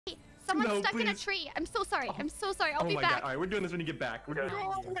Someone's No, stuck in a please. tree. I'm so sorry. I'm so sorry. I'll Oh be my back. God. All right, we're doing this when you get back. We're doing Go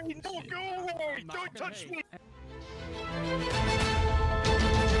away! Don't go away! Don't touch me!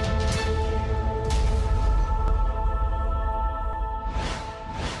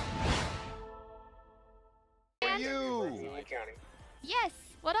 Yes.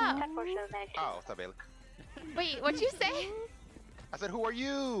 What up? Oh, what's up, Bailey? Wait, what'd you say? I said, who are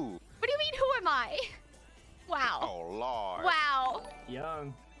you? What do you mean, who am I? Wow. Oh, Lord. Wow.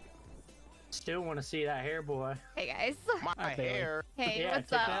 Young. Still want to see that hair, boy. Hey, guys. My hair. Hey, yeah, what's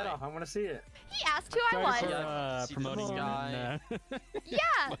take up? that off. I want to see it. He asked who I was. Promoting guy. Yeah,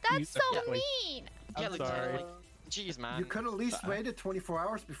 that's so mean. Yeah, I'm sorry. Jeez, man. You could at least waited 24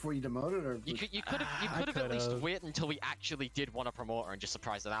 hours before you demoted her. You could have at least waited until we actually did want to promote her and just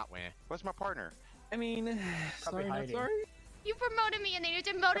surprise her that way. What's my partner? I mean, sorry, not hiding. sorry. You promoted me and then you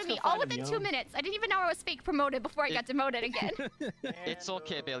demoted me go all find him, within 2 yo. minutes. I didn't even know I was fake promoted before I got demoted again. It's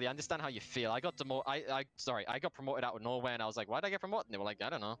okay, Bailey. I understand how you feel. I got I got promoted out of nowhere, and I was like, why did I get promoted? And they were like, I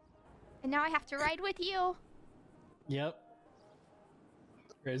don't know. And now I have to ride with you. Yep.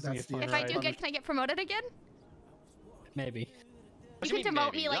 That's the If I do good, can I get promoted again? Maybe. You can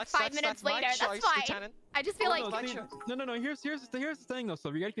demote me like 5 minutes later. That's fine. Lieutenant. I just feel like No. Here's the thing though. So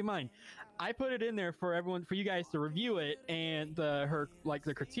you gotta keep in mind, I put it in there for everyone, for you guys to review it and the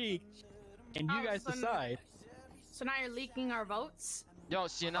critique, and you guys decide. So now you're leaking our votes? Yo,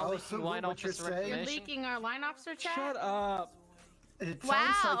 so you're now leaking line officer You're information? leaking our line officer chat? Shut up. It Wow.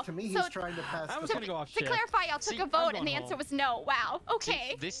 sounds like to me he's So- trying to pass. I was the- gonna go off to shit. clarify, y'all took See, a I'm vote and going the answer home. was no. Wow.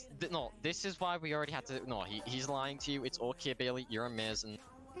 Okay. See, this is why we already had to. No, he's lying to you. It's okay, Bailey. You're amazing.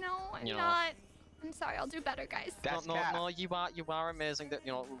 No, I'm You know. not. I'm sorry. I'll do better, guys. That's no, cap. no, you are amazing. That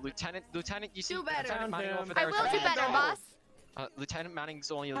Lieutenant. You see, Do better. Lieutenant Manning over I there is will a do lieutenant. better, boss. Lieutenant Manning's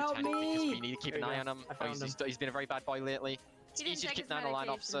only a Help lieutenant because me! we need to keep an eye on him. I found He's been a very bad boy lately. It's He didn't easy to take keep his an eye on a line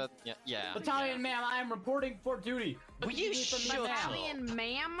medication. officer. Yeah. Battalion ma'am, I am reporting for duty. Will you shut up? Battalion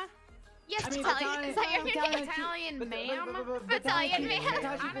ma'am? Yes, I mean, Battalion. Is that your name? Battalion ma'am? Battalion man.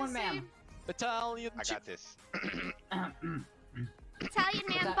 Battalion one ma'am. Battalion. I got this. Battalion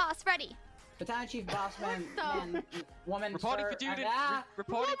man, boss, ready. Battalion chief, boss man, man, woman, Reporting sir, for duty. and,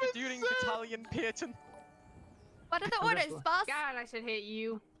 Reporting for duty. Battalion Peyton. What are the I'm orders, just- boss? God, I should hit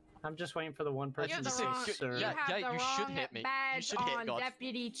you. I'm just waiting for the one person You're to the say wrong. sir. Yeah, you have the you should wrong hit me. You badge should hit on God.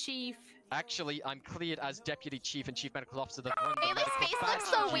 Deputy Chief. Actually, I'm cleared as Deputy Chief and Chief Medical Officer. That run the Bailey's medical face badge looks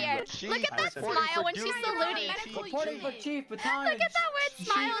so team. weird. Chief, Look at that reporting smile for when she's duty. saluting. reporting for chief, battalion. Look at that weird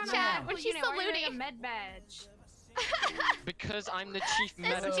smile, Chief Chad, ma'am. when she's Why are you wearing a saluting. med badge? Because I'm the Chief This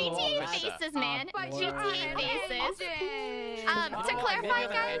Medical GTA Officer. faces, man. But GTA faces. To Oh, clarify, maybe on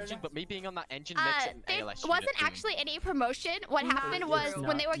that guys, engine, but me being on that engine makes it an there ALS wasn't unit, actually any promotion. What Not happened was true.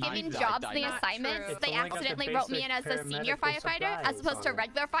 when they were Not giving true. jobs Not the true. assignments, It's they only got the accidentally wrote me in as a basic senior paramedical firefighter as opposed to supplies.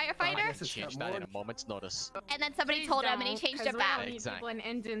 regular I firefighter. guess it's Change got that in more- a moment's notice. And then somebody told him and he changed it back. Need Exactly. people in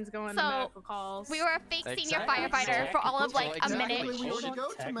engines going So, to medical calls. We were a fake senior Exactly. firefighter for all of like a Exactly. minute. Technically, we already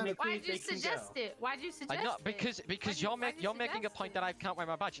go to medical. Why'd you suggest it? Why'd you suggest I know it? because you're making a point that I can't wear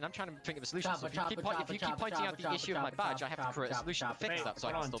my badge, and I'm trying to think of a solution. So if you keep pointing out the issue of my badge, I have to create a solution to fix that so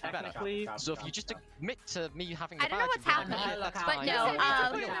I can still be better. Technically, So if you just admit to me having the I badge, don't know what's and happening, shit, that's but fine. no,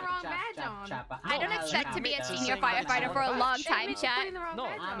 putting the wrong badge on. I don't No, expect to be a it's the senior same firefighter for a long time, Admit to chat. putting the wrong No,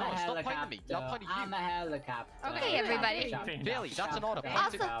 badge I'm on. a stop pointing at me. Stop helicopter. pointing at you. I'm a helicopter. Okay, Hey, everybody. Bailey, that's an order. Point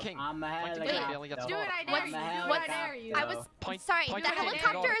Also- to King. I'm a Point to King, helicopter. Bailey. That's an Do it, order. I dare What's- you. Do it, what's- I dare you. I was Point- sorry. point The to King.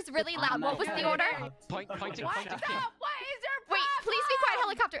 helicopter is really loud. What was the order? Point to What? King. Stop! What is your Wait, please be quiet,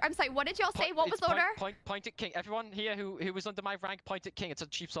 helicopter. I'm sorry. What did y'all say? What was the order? Point at King. Everyone here who was under my rank, point at King. It's a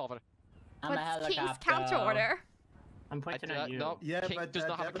Chief's order. I'm a What's King's helicopter. counter order? I'm pointing at you. No, Yeah, King but, does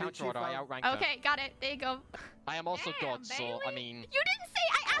not have a Deputy counter order. Chief, I outrank her. Okay, got it. There you go. I am also Damn, God, so I Bailey. mean. You didn't say.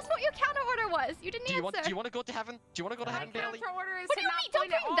 I asked what your counter order was. You didn't Do you answer. want to go to heaven? Do you want to go to My heaven, Bailey? counter order is What do to you not mean? Don't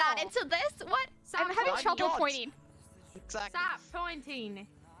point at bring that all. into this. What? Stop I'm having I'm trouble God. pointing. Exactly. Stop pointing.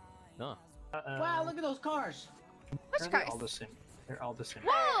 No. Wow, look at those cars. Which They're all cars? the same. They're all the same.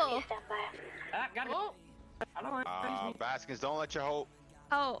 Whoa! Ah, got it. Oh, I don't know. Baskins, don't let your hope.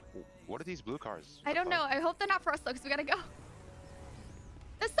 Oh, What are these blue cars? I don't know. I hope they're not for us though, because we gotta go.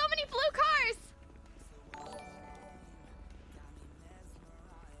 There's so many blue cars.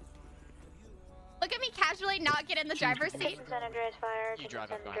 Look at me casually not get in the driver's seat. San Andreas Fire, You drive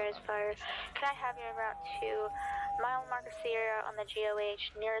San it, go Andreas Fire. Can I have you en route to mile marker Sierra on the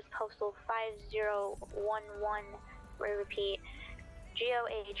GOH, nearest postal 5011, we repeat,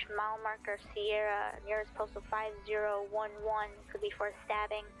 GOH, mile marker Sierra, nearest postal 5011, could be for a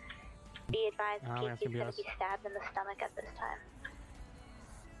stabbing. Be advised, Oh, Pete that's is gonna be going us. to be stabbed in the stomach at this time.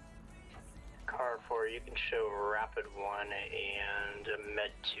 Car 4, you can show Rapid 1 and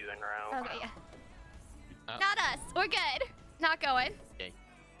Med 2 en route. Okay, yeah. Not us. We're good. Not going. Okay.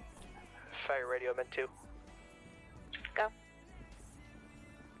 Fire radio, Med 2. Go.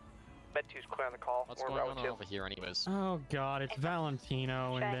 Med 2's clear on the call. What's We're going route on 2. over here, anyways? Oh god, it's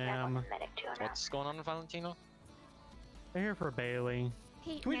Valentino and them. Medic 2 en route. What's going on with Valentino? They're here for Bailey.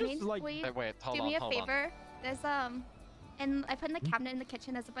 Hey, Can we Manny, just, like- will you Wait, hold do on, me a hold on. favor? There's and I put in the cabinet in the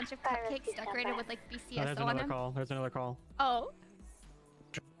kitchen. There's a bunch of Fire cupcakes rescue decorated standby. with like Oh, there's BCSO on another them. call. There's another call. Oh,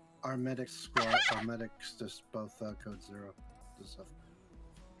 Our medics squad, our medics just both code 0. Just,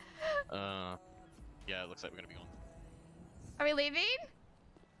 Yeah, it looks like we're gonna be on. are we leaving?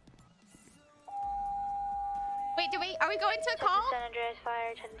 Wait, are we going to a call? San Andreas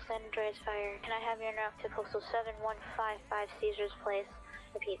Fire, 10 San Andreas Fire. Can I have your route to postal 7155 Caesar's Place?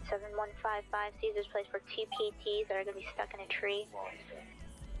 Repeat, 7155 Caesar's Place for two PTs that are going to be stuck in a tree.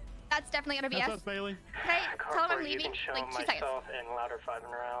 That's definitely gonna be That's us. us, Bailey. Can I Car tell him 4, I'm you leaving? can show Like 2 seconds. myself and Louder 5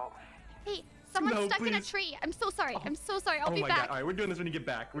 en route. Hey, someone's No, stuck in a please. tree. I'm so sorry. I'm so sorry. I'll Oh be my back. god, alright, we're doing this when you get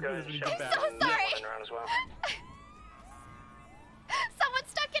back. We're doing this when you get I'm back. so sorry. En route as well. Someone's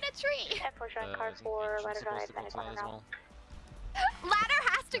stuck in a tree. 10-4 on Car 4, Louder 5, Medic 1 en route. Ladder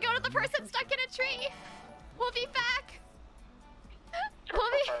has to go to the person stuck in a tree. We'll be back. We'll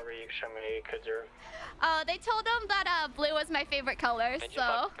be. However, you can show me code 0. They told them that blue was my favorite color,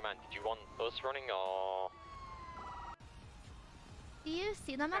 so. Command, did you want us running or? Do you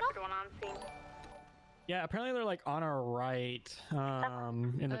see them at all? One on scene. Yeah, apparently they're like on our right,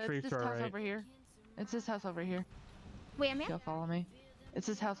 in the tree It's to this our house right. over here. It's this house over here. Wait a minute. Y'all follow me. It's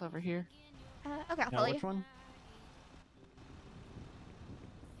this house over here. Okay, I'll Yeah, follow you. which one?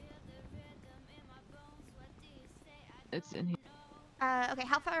 It's in here. Okay,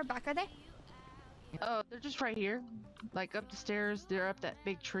 how far back are they? Oh, they're just right here. Like up the stairs. They're up that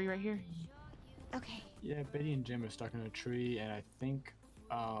big tree right here. Okay. Yeah, Betty and Jim are stuck in a tree, and I think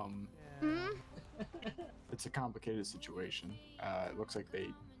it's a complicated situation. It looks like they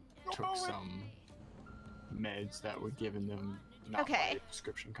took some meds that were given them not by Okay. a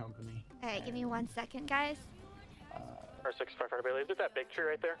prescription company. Alright, give me 1 second, guys. R65 Bailey, is it that big tree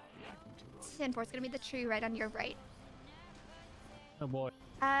right there? 10-4 is gonna be the tree right on your right. Oh boy.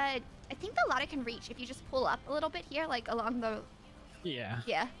 I think the ladder can reach if you just pull up a little bit here, like along the. Yeah.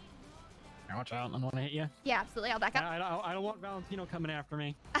 Yeah. Now watch out, I don't want to hit you. Yeah, absolutely. I'll back up. I don't want Valentino coming after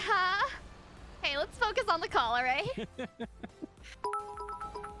me. Hey, let's focus on the call, alright?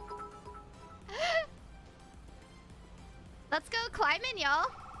 Let's go climbing, y'all.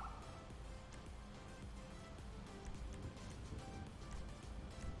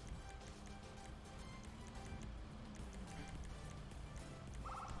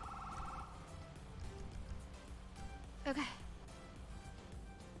 Okay.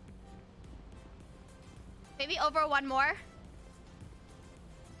 Maybe over one more.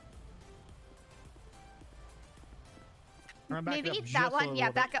 Run back Maybe up that just a one. little Yeah,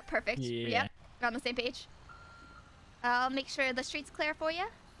 bit. back up. Perfect. Yeah. Yep. We're on the same page. I'll make sure the street's clear for you.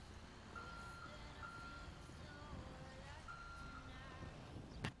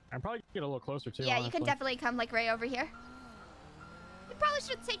 I'll probably get a little closer too. Yeah, you can honestly. definitely come like right over here. You probably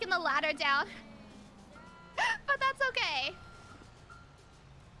should have taken the ladder down. But that's okay.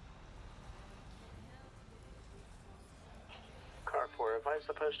 Car 4, advise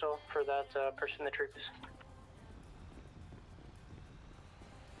the postal for that person in the tree, please.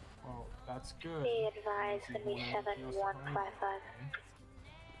 Well, that's good. Be advised, gonna be 7155.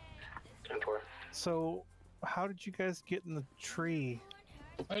 10-4. So, how did you guys get in the tree?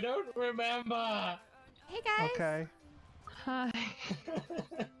 I don't remember. Hey guys. Okay. Hi.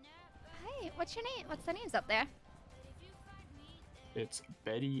 Hi. What's your name? What's the names up there? It's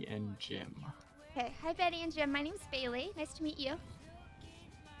Betty and Jim. Okay. Hi, Betty and Jim. My name's Bailey. Nice to meet you.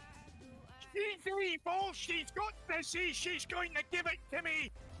 She's evil. She's got disease. She's going to give it to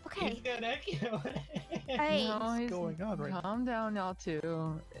me. Okay. gonna kill it. Hey. No, he's going on right now? Calm down, y'all two.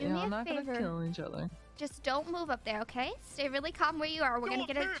 Do me Y'all a not favor. gonna kill each other. Just don't move up there, okay? Stay really calm where you are. We're gonna Don't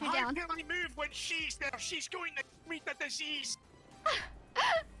get it move. you How down. can I move when she's there? She's going to give me the disease.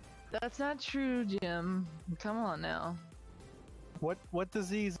 That's not true, Jim. Come on now. What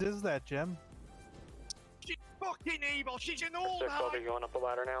disease is that, Jim? She's fucking evil. She's an old They're probably hag. going up the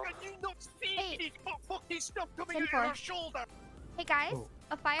ladder now. Can you not see? Hey. She's got fucking stuff coming 10-4. out of her shoulder. Hey guys, Oh,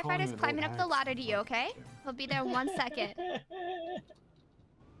 a calling firefighter's it climbing old up the hags. ladder to you, okay? He'll be there in 1 second.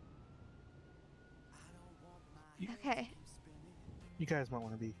 Okay. You guys might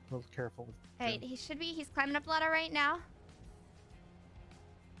want to be a little careful with Alright, Jim. he's climbing up the ladder right now.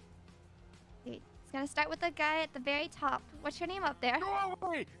 Wait, he's gonna start with the guy at the very top. What's your name up there? Go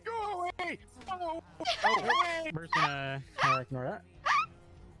away! Go away! away! Go away! We're just gonna ignore that.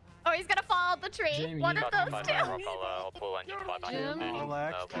 Oh, he's gonna fall out the tree. Jamie, One you of got those the two. I'll pull engine 5 back. Jim,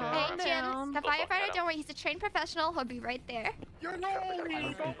 Relax. Hey, Jim, down. the firefighter, don't worry, he's a trained professional. He'll be right there. You're lonely! I need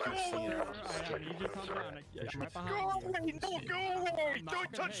you to calm down. I'm right behind Go you. away! No, go away! I'm not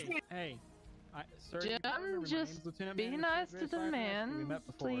Don't gonna- touch hey, me! Hey, sir, you Jim, remember my just name's Lieutenant be Man, nice to San the Andreas Finest. We man, met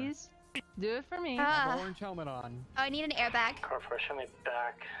before. please. Do it for me. I have Ah. an orange helmet on. Oh, I need an airbag. Car 4, show me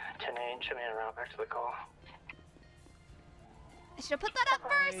back. 10-8, show me en route back to the call. I should have put that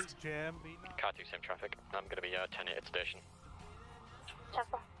up Hey, first. Jim, be nice. Car 2, same traffic. I'm gonna be 10-8 at station.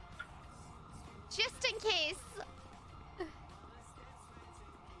 Just in case. Not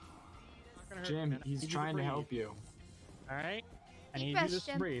gonna hurt you, Jim, man. I he's need you trying to breathe. help you. All right. I Deep need breath, you just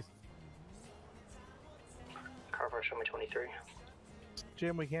to Jim. breathe. Car 4, show me 23.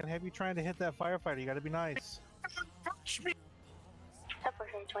 Jim, we can't have you trying to hit that firefighter. You gotta be nice. Touch me!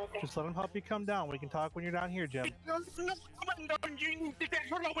 Separation 23. Just let him help you come down. We can talk when you're down here, Jim. No, come on, you need to get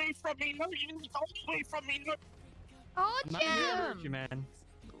her away from me! No, you need to get away from me! No. Oh, I'm not here to Jim. hurt you, man.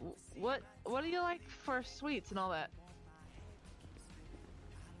 What do you like for sweets and all that?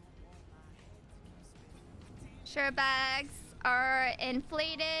 Sure, bags are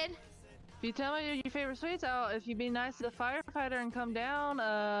inflated. If you tell me your favorite sweets, if you be nice to the firefighter and come down,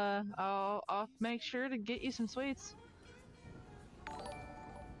 I'll make sure to get you some sweets.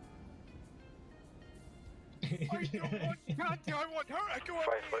 I want her to go away!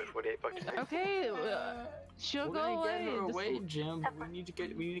 5-48 bucks. Okay, she'll We're go gonna away. get her Just- away, Jim. But we need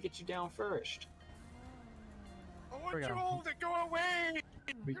to get you down first. I want we you go. all to go away!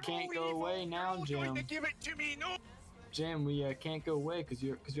 We You're can't all go evil. away now, You're all Jim. going to give it to me, no! Jim, we can't go away because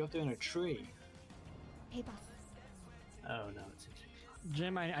you're up there in a tree. Hey, boss. Oh no, it's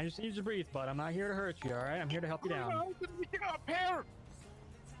Jim, I just need you to breathe, bud. I'm not here to hurt you, all right? I'm here to help you down. All How did we get up here?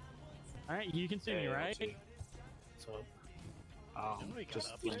 right, you can see me, right? so.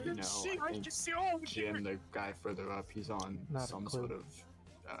 Just I so you can know, see, I I think can see all of you. Jim, the guy further up, he's on Not a some clue. sort of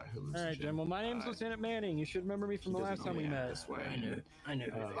hallucinogen. All right, Jim. Well, my name's Lieutenant Manning. You should remember me from the He last doesn't time we only act met. this way. I knew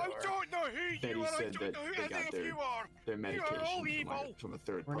who they I were. don't know who Betty you are, I said don't that know who they any got of their- you are. Their You are medication all from, evil. from a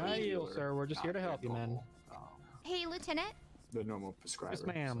third We're party. not evil, dealer, sir. We're just here to help you, man. alcohol. Hey, Lieutenant. The normal prescriber. Yes,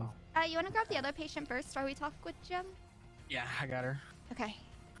 ma'am. You want to grab the other patient first while we talk with Jim? Yeah, I got her. Okay.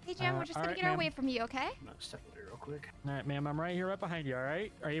 Hey, Jim, we're just all gonna right, get her ma'am. away from you, okay? I'm gonna step away real quick. All right, ma'am. I'm right here, right behind you. All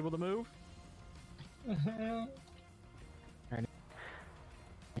right? Are you able to move? Alright.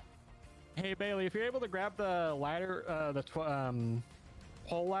 Hey, Bailey, if you're able to grab the ladder,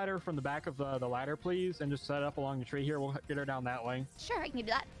 pole ladder from the back of the ladder, please, and just set it up along the tree here. We'll get her down that way. Sure, I can do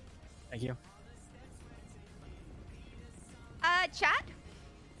that. Thank you. Chat?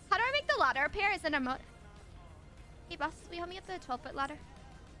 How do I make the ladder appear? Is it a remote? Hey, boss, will you help me up the 12-foot ladder?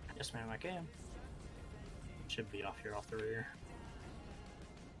 Yes, ma'am, I can. Should be off here, off the rear.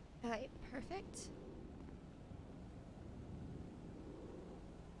 Alright, perfect.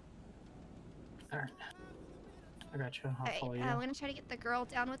 Alright. I got you. I'll follow Alright, you. I'm gonna try to get the girl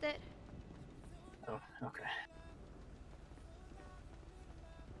down with it. Oh, okay.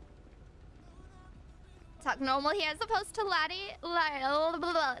 Talk normal here as opposed to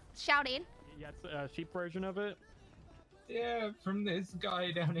shouting. Yeah, it's a cheap version of it. Yeah, from this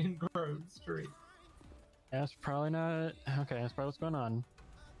guy down in Grove Street. That's probably not. Okay, that's probably what's going on.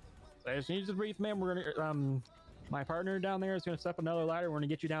 So I just need you to breathe, ma'am. We're gonna. My partner down there is gonna step another ladder. We're gonna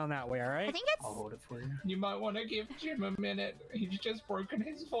get you down that way. All right? I think it's. I'll hold it for you. You might want to give Jim a minute. He's just broken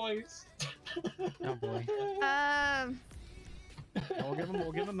his voice. Oh boy.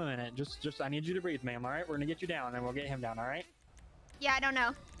 We'll give him a minute. Just I need you to breathe, ma'am. All right? We're gonna get you down, and then we'll get him down. All right? Yeah, I don't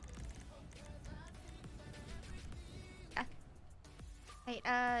know. Yeah. Wait,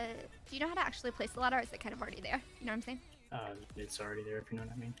 do you know how to actually place the ladder, or is it kind of already there? You know what I'm saying? It's already there, if you know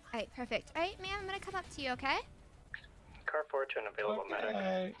what I mean. Alright, perfect. Alright, ma'am, I'm gonna come up to you, okay? Car 4 to an available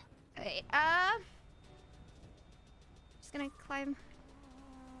medic. Alright, just gonna climb.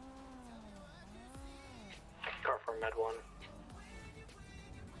 Car 4 med 1.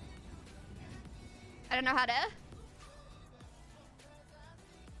 I don't know how to.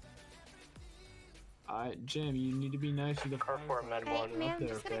 Jim, you need to be nice to the Car 4 med 1. Alright, ma'am, I'm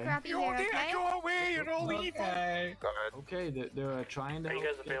just gonna okay? grab you here, okay? Go away, you're all evil! Okay, they're trying to Are you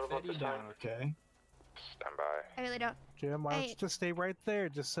help guys get available at Betty this down, time? okay? Stand by. I really don't. Jim, why don't Hey. you just stay right there?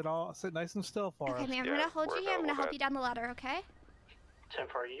 Just sit nice and still for Okay, us. ma'am, I'm gonna hold you here. I'm gonna help you down the ladder, okay?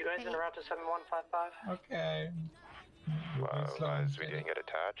 10-4, are you guys en route to 7155? Okay. Well, as we didn't get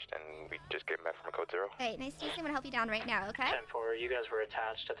attached, and we just get met from code 0. Hey, nice to meet you. I'm gonna help you down right now, okay? 10-4, you guys were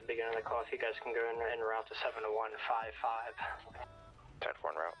attached at the beginning of the call. If you guys can go en route to 7155. 10-4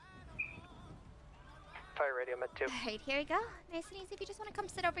 en route. Fire radio med 2. Alright, here we go. Nice and easy. If you just want to come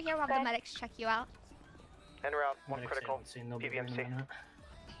sit over here while the medics check you out. En route, 1 Medics critical. haven't seen nobody in a minute.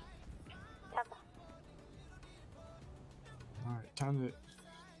 Alright, time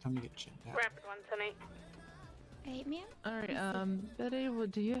to get checked out. Rapid 110. Alright, ma'am. Alright, Betty,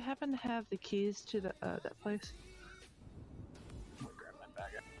 do you happen to have the keys to the that place? I'll grab my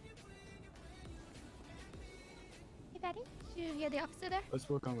bag. Hey, Betty. Did you hear the officer there? Let's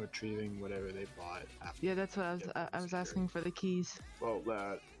work on retrieving whatever they bought after. Yeah, that's what I was asking for the keys. Well,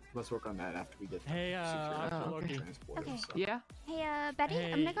 let's work on that after we get Hey, okay. transported. Okay. So. Yeah? Hey, Betty,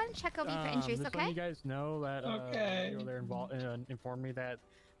 I'm gonna go and check OB for injuries, just okay? letting you guys know that Okay. they're involved. Informed me that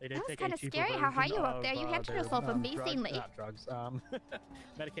they did That was take kind a of cheaper scary. How are version you up there? of, You handled their, yourself drugs- amazingly. not drugs.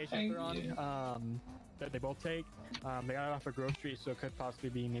 Medications Thank they're you. on. That they both take. They got it off of Grove Street, so it could possibly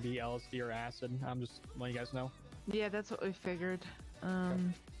be maybe LSD or acid. I'm just letting you guys know. Yeah, that's what we figured.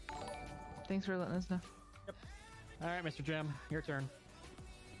 Thanks for letting us know. All right, Mr. Jim, your turn.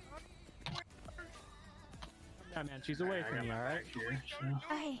 Yeah, man, she's away from you. All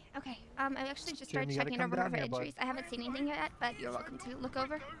right. Okay. I actually just Jim, started you gotta checking come over down her here, bud. injuries. I haven't seen anything yet, but you're welcome to look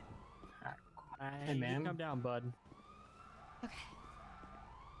over. Hey, ma'am. Come down, bud.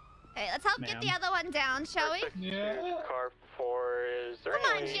 Hey, let's help get the Ma'am. other one down, shall we? Yeah. Car 4 is there Come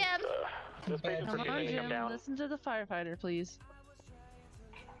on, any Jim. suspect Come on, proceeding to come Jim. down? Listen to the firefighter, please.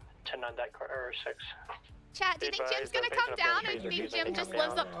 10 on that car, or 6. Chat, do you think Jim's gonna come down, or do you think Jim just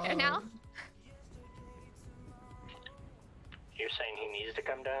lives up there now? You're saying he needs to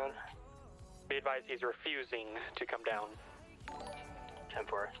come down? Be advised he's refusing to come down.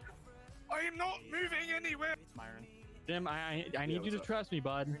 10-4. I am not moving anywhere. Myron. Jim, I need you to trust me,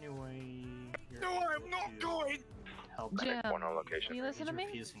 bud. Anyway, No, I'm not going. help. Jim, One on location. can you listen to He's me?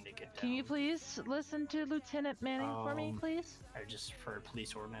 refusing to get down. Can you please listen to Lieutenant Manning for me, please? Or just for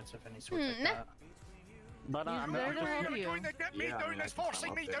police ordinance of any sort like Hmm. that. But He's I'm there to help You're you. going to get me Yeah, I down. mean, That's I can forcing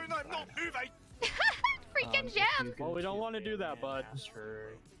come me up there down. and I'm not moving. Freaking Jim! Well, we don't want to do that, bud.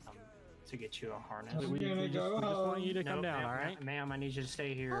 For, to get you a harness. I'm gonna we go just want you to No, come down, ma'am, all right? Ma'am, I need you to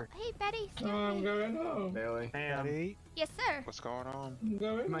stay Oh, here. hey, Betty. Oh, I'm going home. Bailey, Ma'am, Betty, Yes, sir. What's going on? I'm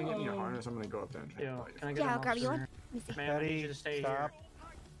going am I getting your home. harness? I'm gonna go up there and yeah, transport can I you. get Yeah, an I'll grab you officer? one. Let me see. Ma'am, I need you Betty, to stay stop. here.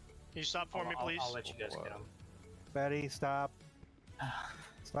 Can you stop for me, please? I'll let you guys get him. Betty, stop.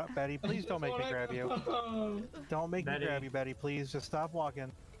 Stop, Betty. Please don't make me grab you. Oh. Don't make Betty. me grab you, Betty. Please, just stop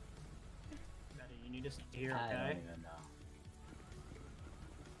walking. Betty, you need to stay here, I don't okay? even know.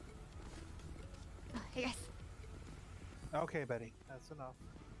 Hey, guys. Okay, Betty. That's enough.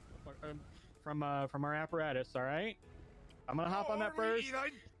 From our apparatus, all right? I'm gonna hop on that first. Alrighty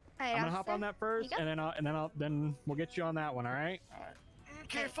then. Hey, I'm gonna hop officer. on that first, Here you and then we'll get you on that one, all right?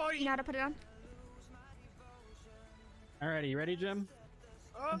 Okay, You fine. know how to put it on? Alrighty, you ready, Jim?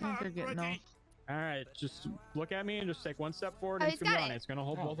 I think they're getting ready. off. All right, just look at me and just take one step forward, Oh, and he's it's gonna be got on it. it. It's gonna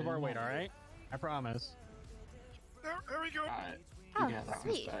hold both of our weight, all right? I promise. There we go. Alright. Oh, You got that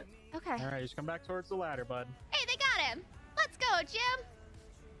sweet. respect. Okay. All right, just come back towards the ladder, bud. Hey, they got him. Let's go, Jim.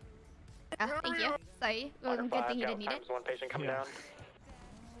 Oh, thank you. Sorry. Well, good thing you didn't need it. One patient come down.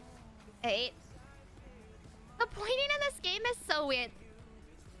 8. The pointing in this game is so weird.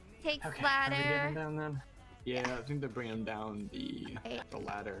 Takes Okay, are we getting ladder. down then? Yeah, I think they're bringing down the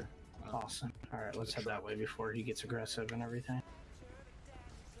ladder. Awesome. Alright, let's head that way before he gets aggressive and everything.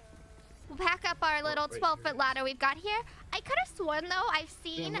 We'll pack up our little wait, 12-foot ladder we've got here. I could have sworn, though, I've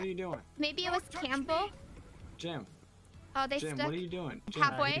Jim, seen... what are you doing? Maybe it was Campbell. Jim, Oh, they Jim, stuck what are you doing? Jim,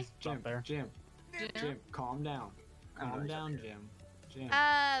 halfway. Jim, calm down. Calm down, Jim. Jim.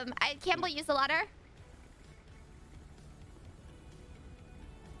 Campbell used the ladder.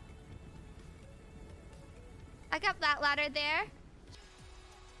 I got that ladder there.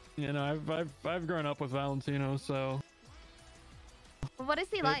 You know, I've grown up with Valentino, so What is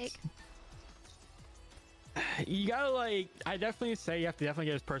he like? you gotta I definitely say you have to definitely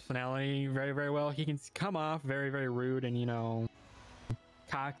get his personality very, very well. He can come off very, very rude and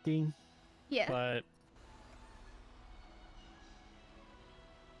cocky. Yeah. But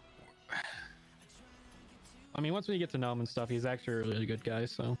I mean, once we get to know him and stuff, he's actually a really good guy.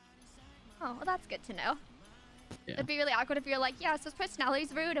 So Oh, well, that's good to know. Yeah. It'd be really awkward if you're like, yeah, so his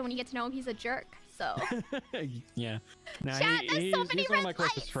personality's rude, and when you get to know him, he's a jerk. So. yeah. Nah, Chat, there's he's so many one of my red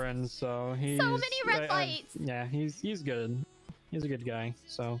closest lights. friends. So he's many red lights. Yeah, he's good. He's a good guy.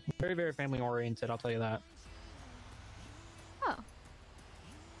 So very, very family oriented. I'll tell you that. Oh.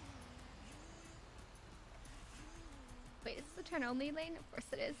 Wait, is this a turn only lane? Of course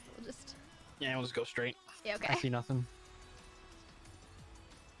it is. We'll just. Yeah, we'll just go straight. Yeah, okay. I see nothing.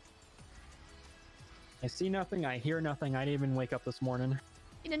 I see nothing. I hear nothing. I didn't even wake up this morning.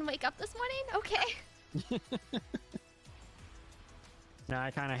 You didn't wake up this morning? Okay. Nah,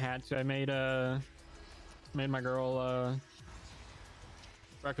 I kind of had to. I made my girl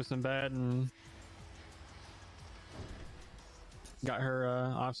breakfast in bed and got her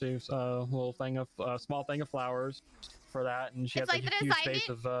obviously a little thing of small thing of flowers for that, and she It's has like a the huge design vase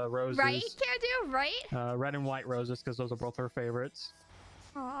of roses. Right, Caradu, right? Red and white roses, because those are both her favorites.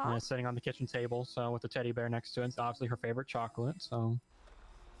 Aww. And it's sitting on the kitchen table, so with the teddy bear next to it. It's obviously her favorite chocolate, so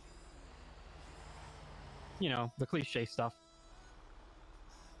you know, the cliche stuff.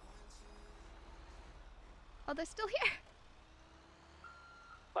 Oh, they're still here.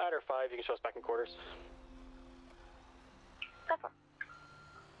 Ladder 5, you can show us back in quarters.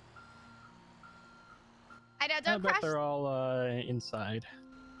 I know, I don't bet crash. they're all inside.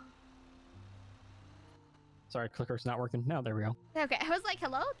 Sorry, clicker's not working. Now there we go. Okay, I was like,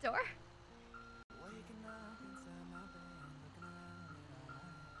 hello, door.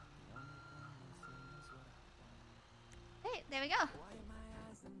 Hey, there we go.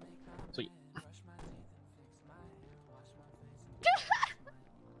 Sweet. I'm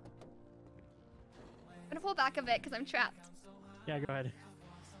gonna pull back a bit because I'm trapped. Yeah, go ahead.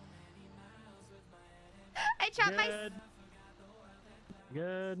 I trapped my. Good.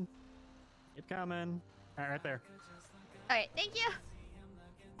 Good. Keep coming. All right there. All right, thank you.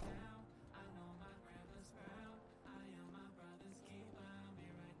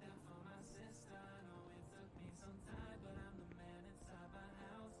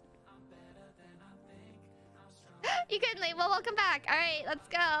 You couldn't leave. Well, welcome back. All right, let's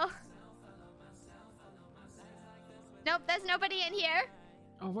go. Nope, there's nobody in here.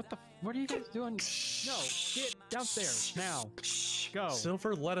 Oh, what are you guys doing? No, get downstairs now. Go.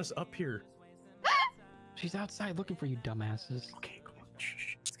 Silver, let us up here. She's outside looking for you, dumbasses. Okay, come on.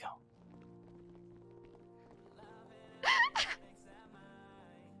 Shh, let's go.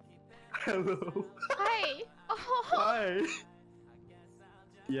 Hello. Hi. Oh. Hi.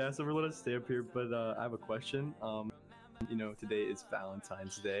 Yeah, Silver, let us stay up here, but I have a question. You know, today is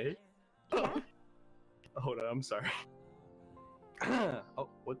Valentine's Day. Yeah. Hold on, I'm sorry. Oh,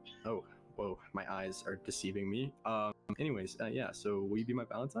 what? Oh, whoa, my eyes are deceiving me. Anyways, yeah, so will you be my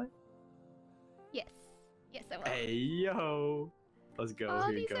Valentine? Yes. Yes, I will. Hey, yo. Let's go, Oh,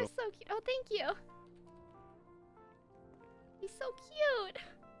 here these you are go. so cute. Oh, thank you. He's so cute.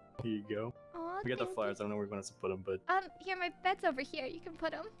 Here you go. Aw, We got the thank flowers, I don't know where we're going to put them, but Here, my bed's over here. You can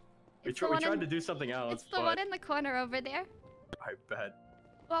put them. we tried to do something else, It's the but one in the corner over there. I bet.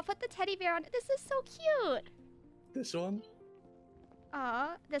 Well, I'll put the teddy bear on it. This is so cute. This one?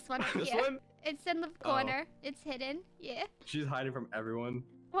 Aw, this one right This here. one? It's in the corner. It's hidden. Yeah. She's hiding from everyone.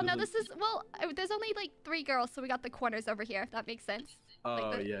 Well, no, this is there's only like 3 girls, so we got the corners over here. If that makes sense. Oh,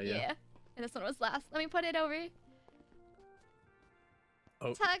 Like yeah. And this one was last. Let me put it over.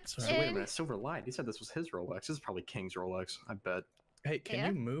 Oh, Tucked so wait a in. minute, Silver lied. He said this was his Rolex. This is probably King's Rolex, I bet. Hey, can Yeah.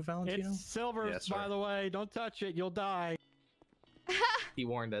 you move, Valentino? It's silver, Yeah, by sorry. the way. Don't touch it. You'll die. He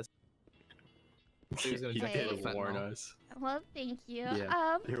warned us. He was gonna He check did it for warn fentanyl. us. Well, thank you.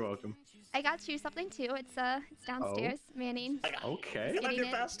 Yeah, you're welcome. I got you something too. It's downstairs. Manning. Okay. Getting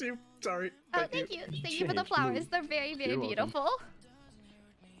it. you. Sorry. Oh, thank you. Thank you for the James, flowers. move. They're very, very You're welcome. beautiful.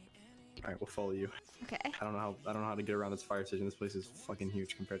 All right, we'll follow you. Okay. I don't know how to get around this fire station. This place is fucking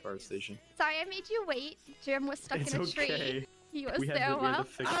huge compared to our station. Sorry, I made you wait. Jim was stuck It's in a tree. okay. He was we had there to, a we had while. to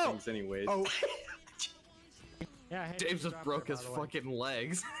fix things anyways. Oh, Yeah. Hey, James just drop broke her, his by the way. fucking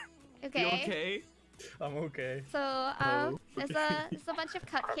legs. Okay. You okay? I'm okay. So, Oh, there's a bunch of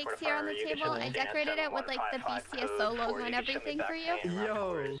cupcakes here on the table. I decorated it with like the BCSO logo and everything for you. Yo.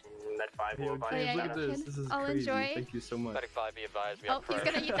 Yo, Oh, yeah, James, look you at this. can- This is I'll crazy. enjoy. Thank you so much. 35, be advised, we Oh, he's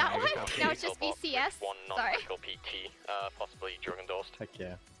gonna eat that one? Now it's just BCS. One Sorry. non-critical PT, possibly drug endorsed. Heck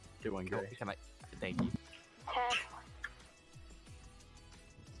yeah. Get one, Gray. Can I? Thank you.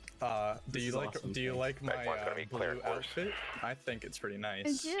 This is awesome. Do you like my one's gonna be clear, blue of course. outfit? I think it's pretty I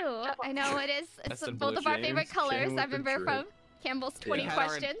nice. do. I know it is. It's That's some both of blue our favorite James. colors. Shannon I with the remember drip. from Campbell's 20 Yeah.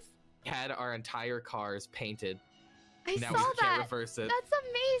 questions. Had our entire cars painted. I now saw we can't that. reverse it. That's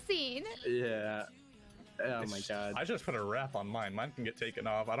amazing. Yeah. Oh my god. I just put a wrap on mine. Mine can get taken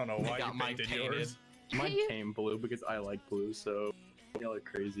off. I don't know why got you mine painted painted. yours. Mine came blue because I like blue, so y'all are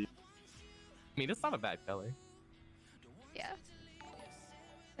crazy. I mean, it's not a bad color. Yeah.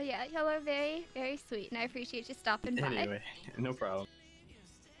 But yeah, y'all are very, very sweet, and I appreciate you stopping by. Anyway, no problem.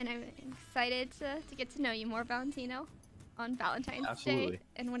 And I'm excited to get to know you more, Valentino, on Valentine's Absolutely. Day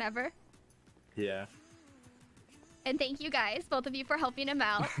and whenever. Yeah. And thank you guys, both of you, for helping him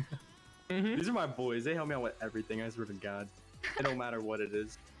out. These are my boys. They help me out with everything. I swear to God. It don't matter what it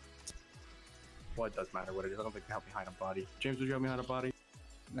is. Well, it does matter what it is. I don't think they help me hide a body. James, would you help me hide a body?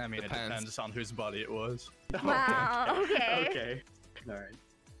 I mean, it depends on whose body it was. Wow. Okay. Okay. All right.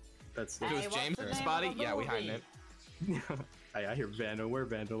 That's. If it was James' body, yeah, we hiding it. I hear Vandal. Where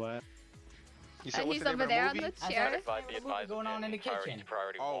Vandal at? He's over there on the chair. Going on in the kitchen.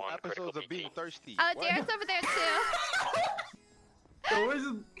 Oh, episodes of being thirsty. Oh, Darren's over there too. Oh, where's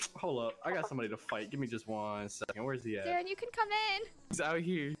the... Hold up. I got somebody to fight. Give me just 1 second. Where's he at? Darren, you can come in. He's out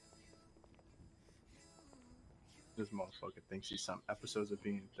here. This motherfucker thinks he's some episodes of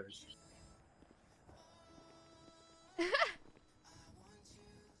being thirsty.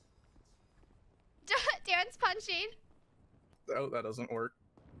 Darren's punching. Oh, that doesn't work.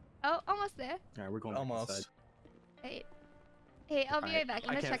 Oh, almost there. Alright, we're going almost. Inside. Hey, I'll be right back.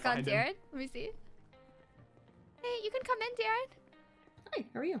 I'm gonna check on Darren. Let me see. Hey, you can come in, Darren. Hi,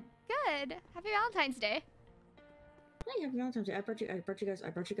 how are you? Good. Happy Valentine's Day. Hi, happy Valentine's Day. I brought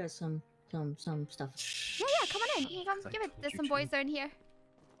you guys some stuff. Yeah, come on in. You can come give it. There's some boys are in here.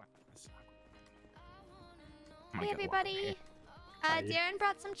 Hey, everybody. Darren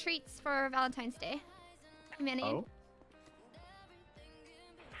brought some treats for Valentine's Day. Manny. Oh.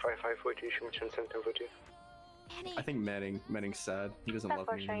 5542, Shumichan 742. Manny. I think Manning's sad. He doesn't love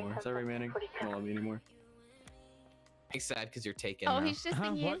me anymore. Is that right, Manning? You don't love me anymore. He's sad because you're taken. Oh, now. he's just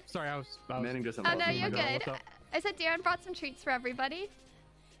thinking. What? Sorry, I was Manning doesn't Oh love no, me. you're good. I said Darren brought some treats for everybody.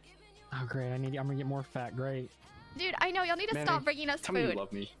 Oh great, I'm gonna get more fat. Great. Dude, I know y'all need to Manning, stop bringing us tell food. me you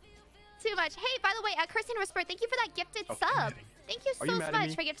love me. Too much. Hey, by the way, Kirsten Whisper, thank you for that gifted sub. Manning. Thank you Are you so mad at much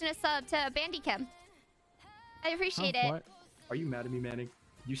me? for gifting a sub to Bandicam. I appreciate it. What? Are you mad at me, Manning?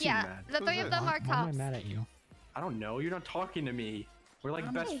 You seem Yeah, mad. the three of them are Why am I cops. mad at you? I don't know. You're not talking to me. We're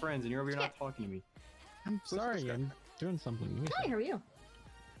like best friends, and you're over here not talking to me. I'm sorry. I'm doing something. Hi, how are you?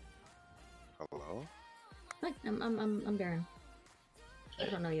 Hello? Hi, I'm Darren. I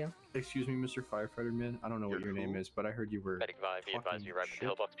don't know you. Excuse me, Mr. Firefighter Man. I don't know what your name is, but I heard you were. Medic 5, be advised you arrived at the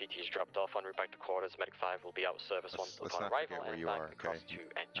Pillbox. PT is dropped off en route back to quarters. Medic 5 will be out of service once upon arrival and back across to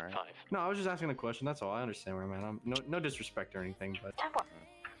engine 5. No, I was just asking a question. That's all. I understand where I'm at. No disrespect or anything, but.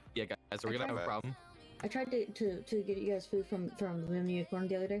 Yeah, guys, we're gonna have a problem. I tried to get you guys food from the menu corner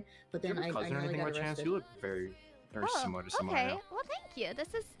the other day, but then Do you have a I cousin or nearly anything got by chance? arrested. You look very similar to someone I Okay. know. Well, thank you.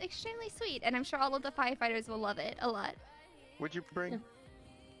 This is extremely sweet, and I'm sure all of the firefighters will love it a lot. What'd you bring? Yeah.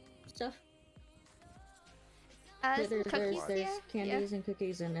 Stuff. Some cookies There's here. candies and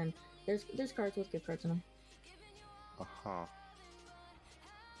cookies, and there's cards with gift cards in them. Uh-huh.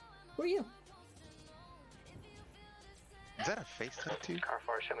 Who are you? Is that a face tattoo? Car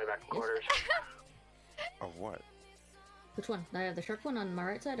 4, send me back to quarters. Of what? Which one? I have the shark one on my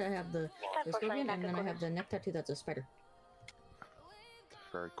right side. I have the scorpion, and then I have the neck tattoo that's a spider.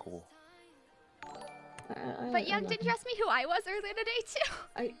 Very cool. But Young, didn't you ask me who I was earlier today too?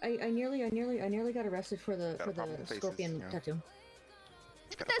 I nearly got arrested for the scorpion tattoo.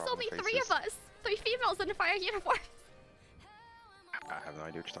 There's only 3 of us. 3 females in fire uniforms. I have no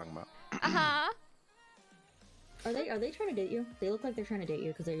idea what you're talking about. Uh-huh. Are they trying to date you? They look like they're trying to date you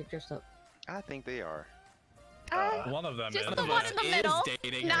because they're dressed up. I think they are. One of them Just is. the one in the middle.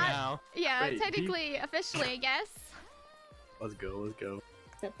 dating Not, right now. Yeah, Wait, technically, officially, I guess. Let's go. Let's go.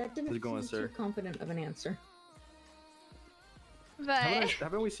 That didn't How's it going, seem sir? too confident of an answer. But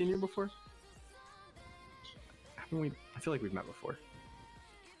Haven't we seen you before? Haven't we? I feel like we've met before.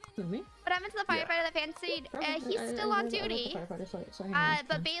 Who, me? What happened to the firefighter that fancied? He's still on duty.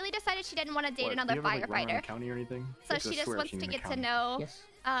 But Bailey decided she didn't want to date What, another do you have, like, run around the firefighter. county or anything? So Because I she just swear I've wants seen to you in the get to county. know. Yes.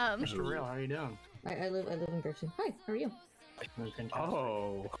 Mr. Real, how are you doing? I live in Graceland. Hi, how are you?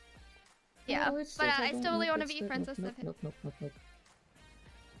 Oh. Yeah, No, it's- but it's- I still really want to be nope, friends nope, with him. nope, nope, nope, nope.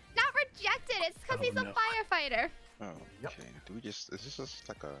 Not rejected. It's because Oh, he's a no. firefighter. Oh, okay. Do we just... Is this just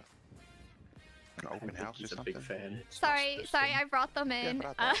like an open house or He's a something? big fan. Sorry, I brought them in.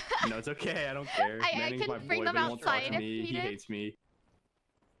 but I No, it's okay. I don't care. I Manning's my can bring boy, them but he won't talk outside to if me. He needed. hates me.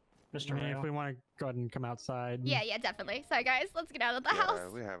 Mr. If we want to go ahead and come outside. Yeah, definitely. Sorry, guys. Let's get out of the Yeah,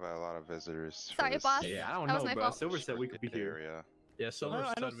 house. we have a lot of visitors. Sorry, boss. Yeah, I don't That was know, my but fault. Silver said we could be here. Area. Yeah, Silver I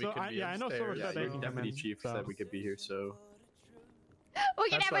know said we could be yeah, I know Silver upstairs. said Yeah, they your can deputy come in, chief so- said we could be here, so... We'll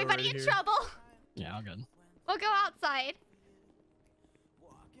get That's why we're everybody in here. trouble. Yeah, all good. We'll go outside.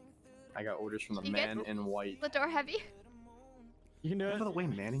 I got orders from the You man good? in white. The door heavy. You can do Out it. of the way,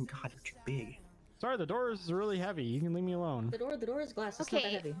 Manning. God, you're too big. Sorry, the door is really heavy. You can leave me alone. The door is glass. It's not that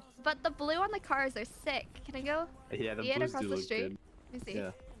Okay, heavy. but the blue on the cars are sick. Can I go? Yeah, the See it blues across do the look street? good. Let me see.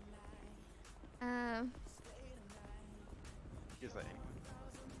 Yeah. Here's that anyway.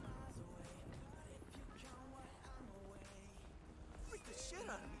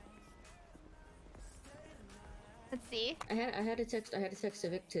 Let's see. I had to text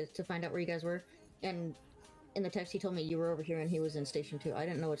Civic to find out where you guys were, and in the text he told me you were over here and he was in Station 2. I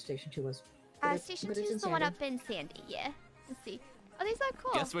didn't know what Station 2 was. Station 2 is the one up in Sandy, yeah. Let's see. Oh, these are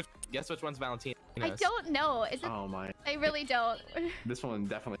cool. Guess which one's Valentine? I don't know. Is it? Oh my. I really don't. This one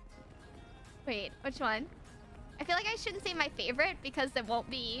definitely. Wait, which one? I feel like I shouldn't say my favorite because it won't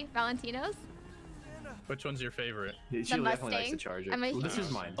be Valentino's. Which one's your favorite? She The definitely likes the Mustang. Charger. I'm a Well, this huge-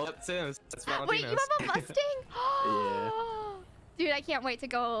 is mine. Oh, that's Wait, Valentino's. you have a Mustang? Yeah. Dude, I can't wait to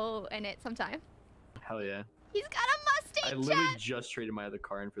go in it sometime. Hell yeah. He's got a Mustang, I literally just traded my other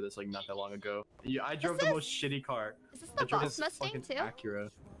car in for this like not that long ago. Yeah, I drove the most shitty car. Is this I the drove Boss this Mustang fucking too? Acura.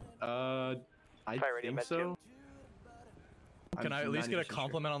 I think so. Can I at least get a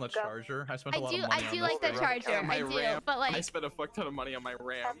compliment on the Charger? I spent a lot of money on I do this like the thing. Charger. I do, but like I spent a fuck ton of money on my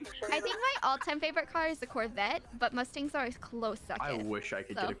Ram. I think my all-time favorite car is the Corvette, but Mustangs are a close second. I wish I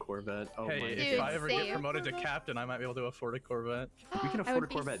could So- get a Corvette. Oh Hey, my if god. I ever same. get promoted to captain, I might be able to afford a Corvette. We can I afford would a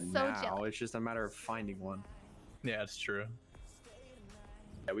be Corvette so now. jealous. It's just a matter of finding one. Yeah, it's true.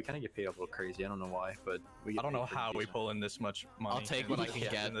 Yeah, we kind of get paid a little crazy. I don't know why, but we. I don't know how we pull in this much money. I'll take what I can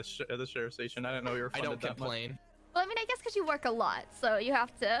get. in the sheriff station. I didn't know you were I funded don't that complain. Well, I mean, I guess because you work a lot, so you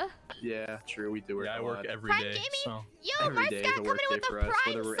have to. Yeah, true. We do work. Yeah, I a work lot. every Prime day. Gaming? So. Yo, Every Mark's day is got a coming work in day with a for us,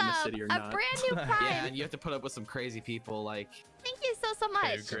 Prime whether we're in the sub, city or a not. brand new Prime. Yeah, and you have to put up with some crazy people like. Thank you so much.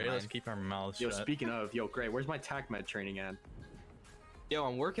 Okay, great. Let's keep our mouths Yo, shut. speaking of, yo, Gray, where's my TAC med training at? Yo,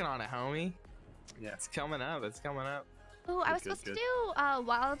 I'm working on it, homie. Yeah. It's coming up. It's coming up. Oh, I was Good, supposed good. to do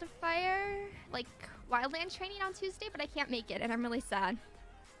wildfire, like wildland training on Tuesday, but I can't make it, and I'm really sad.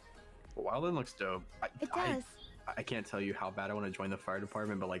 Wildland looks dope. It does. I can't tell you how bad I want to join the fire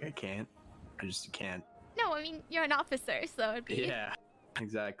department, but like I can't. I just can't. No, I mean you're an officer, so it'd be. Yeah,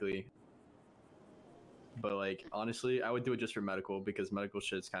 exactly. But like honestly, I would do it just for medical because medical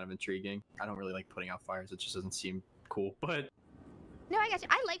shit's kind of intriguing. I don't really like putting out fires; it just doesn't seem cool. But No, I got you.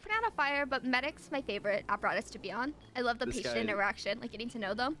 I like putting out a fire, but medic's my favorite apparatus to be on. I love the This patient guy- interaction, like getting to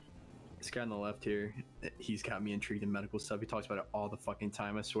know them. this guy on the left here, he's got me intrigued in medical stuff. He talks about it all the fucking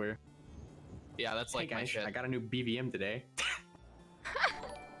time. I swear. Yeah, that's Hey like my guys, shit. I got a new BVM today.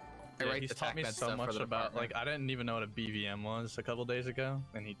 I Yeah, write he's the taught me TAC med so stuff for much the about department. like I didn't even know what a BVM was a couple days ago,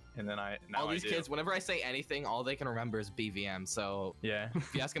 and then now all these I do. kids, whenever I say anything, all they can remember is BVM. So Yeah.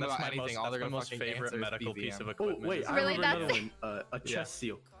 if you ask them That's about my anything, most, all they're that's gonna my most fucking favorite answer is medical BVM. piece of Oh equipment. wait, is I Really, remember that's another one. A chest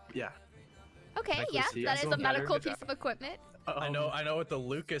seal. Yeah. Okay, Necklace yeah, seal. that is a Excellent medical pattern. piece of equipment. I know what the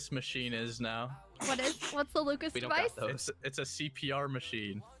Lucas machine is now. What's the Lucas We don't device? got those. It's a CPR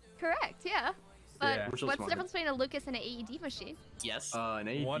machine. Correct, yeah. But Yeah. We're so what's smart. the difference between a Lucas and an AED machine? Yes. An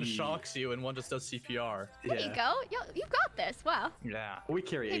AED. One shocks you and one just does CPR. There you go. Yo, you got this. Wow. Yeah. We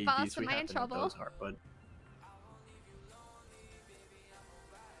carry Hey, AEDs. boss, we am I have in to know what trouble? those are, but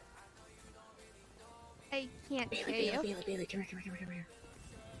I can't hear Bailey, you. Bailey, come here.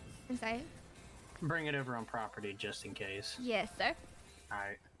 I'm sorry. Bring it over on property just in case. Yes, sir.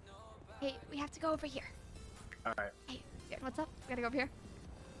 Alright. Hey, we have to go over here. all right. Hey, Jared, what's up? We gotta go over here.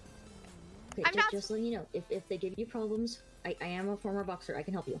 Okay, I'm not- just letting you know, if they give you problems, I am a former boxer. I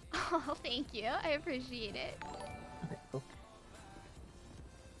can help you. Oh, thank you. I appreciate it. Okay, cool.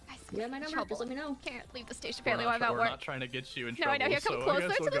 Guys, You got my I'm in number. trouble. Just let me know. Can't leave the station We're apparently while I'm at we're work. not trying to get you in No, trouble. I know, here, come so I closer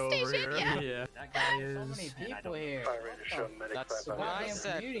guess to we'll the go over station, here. yeah. That guy is. So many people here. That's what I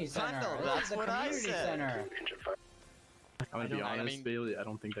said. Community center. Randall, This that's is the what I community said. center. I'm gonna be I honest, mean- Bailey. I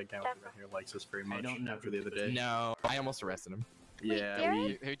don't think that guy over here likes us very much. don't know after the other day. No, I almost arrested him. Yeah,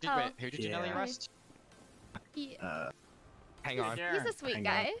 Darren? Who did, Oh. wait, who did you nearly Yeah. arrest? He, Hang on. he's a sweet Hang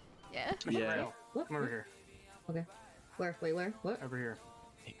guy. Yeah. yeah. What? Come over here. Okay. Where? Wait, where? What? Over here.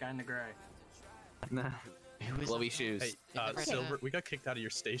 Guy in the gray. Nah. Who is Glowy shoes. Hey, Right. Silver, we got kicked out of your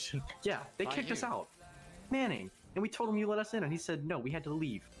station. Yeah, they By kicked us who? out. Manning, and we told him you let us in, and he said no. We had to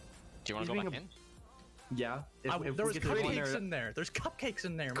leave. Do you want He's to go being back a- in? Yeah. If There we was get to go in cupcakes there, in there. There's cupcakes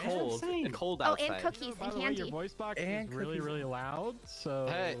in there, man. Cold. saying. Cold Oh, outside. and cookies By and the way, your candy. voice box And is really, cookies. really loud. So.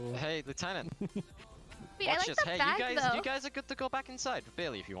 Hey, Lieutenant. Wait, I Watch like this. the Hey, bag you though. guys are good to go back inside.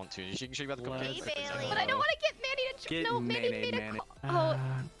 Bailey, if you want to, she can show you about the Let's cupcakes. go. But I don't want to get Manny to. Get No, Manny Manny, made a Manny. call. Oh,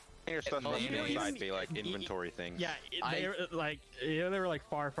 Your stuff on the Maybe- inside be like inventory things. Yeah, they were like, they were like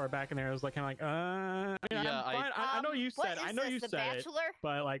far back in there. It was like kind of like, I mean, Yeah, I'm fine. I know you said, I know you said it,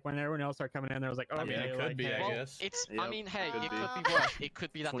 but like when everyone else started coming in, there was like, okay, I mean, it could like, be, hey. I Well, guess. it's. Yep, I mean, hey, could it be. could be worse. It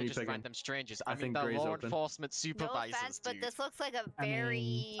could be that they're 20 just seconds. random strangers. I I mean, think they're Gray's law open. enforcement No supervisors, offense, but dude. this looks like a I mean,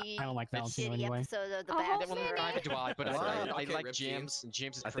 very I don't like Valentino shitty anyway. episode of The Oh, Bachelor. Manny. Neither do I, but Wow. I Okay, like Rip James. And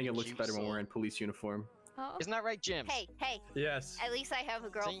James is I think pretty it looks cute, better when so- we're in police uniform. oh. Isn't that right, James? Hey, Yes. at least I have a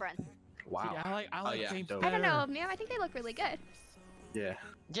girlfriend. Wow. I like yeah. James Dope. I don't know, better. man. I think they look really good. Yeah.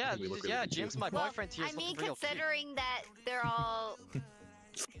 Yeah, think we look really yeah. good, James, too. my Well, boyfriend here, I is mean, looking real cute. considering that they're all.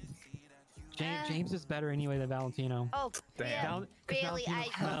 James is better anyway than Valentino. Oh, Damn. really? I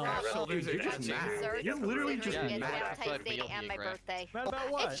Shoulders are just mad. You're literally just mad. Valentine's Day and my birthday. Mad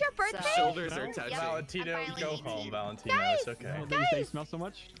about what? It's your birthday. Shoulders are touching. Valentino, go home, Valentino. Guys, It's okay. They smell so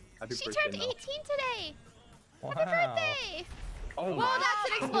much. Happy She birthday, turned 18 Mel. today. Wow. Happy birthday. Oh, Whoa,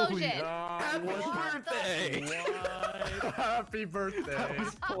 that's an explosion. Happy birthday! Happy birthday! That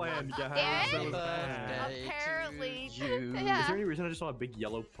was planned, guys. Darren? That was planned. Apparently. Is there any reason I just saw a big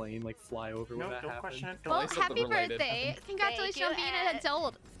yellow plane like fly over when that happened? Well, happy birthday. Congratulations on being an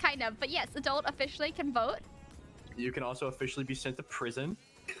adult. Kind of. But yes, adult officially can vote. You can also officially be sent to prison.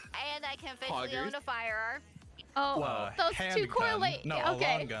 And I can officially Poggers. own a firearm. Oh, Well, those two handgun. correlate. No,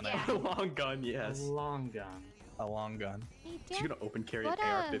 okay. a long gun. Yeah. A long gun, yes. A long gun. A long gun. Hey, So you're gonna open carry an What,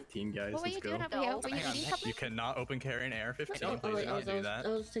 AR-15, guys. what were Let's you go. doing over here? Were you Hang on. eating something? You cannot open carry an AR-15. Oh, Please wait, do not do that. I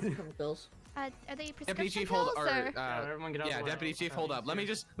was taking a couple pills. Are they Deputy prescription Chief, pills hold or? everyone get out of the way. Deputy Chief, hold up. Let me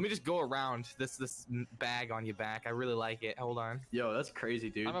just go around this bag on your back. I really like it. Hold on. Yo, that's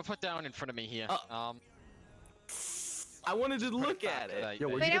crazy, dude. I'm gonna put down in front of me here. I wanted to look at it. Yo,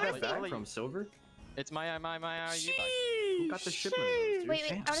 where'd you get that bag from? Silver? It's my RU bag. Who got the shipment of those, dude?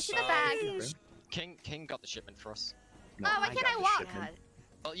 Wait, I wanna see the bag. King got the shipment for us. No, Oh, why can't I walk?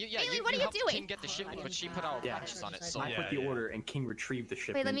 Well, Bailey, what are you helped doing? King get the shipment, but she put our patches on it. So I put the order and King retrieved the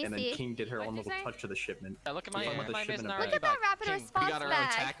shipment, let me and see. then King did her own What'd you little say? touch to the shipment. Yeah, look at We're my talking about the my shipment Miss of Look bag. at that rapid We response got our own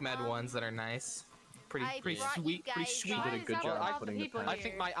bag. TAC med ones that are nice. Pretty brought you sweet. Pretty guys sweet. You did a good Guys, job all putting the the people pen. I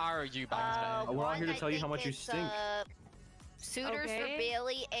think my RU bag is better. We're all here to One, tell you I how much think you it's, stink. Suitors for Okay.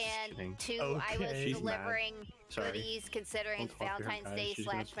 Bailey, and kidding. 2, I was Okay. She's mad. delivering Sorry. goodies considering Don't talk to her, Valentine's guys. Day She's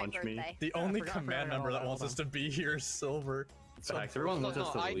gonna / my punch me. birthday. The only forgot command all member that that. wants us to be here is Silver. Facts. Everyone wants us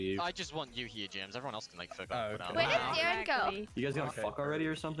to leave. I just want you here, James. Everyone else can like fuck Oh, up. okay. Where did Darren go? You guys gonna Okay. fuck already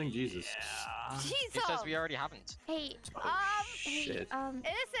or something? Jesus. He says we already haven't. Hey, shit. innocent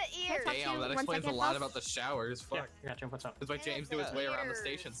ears. Damn, that explains a lot about the showers. Yeah, Fuck. gotcha. What's up? That's why James knew his way around the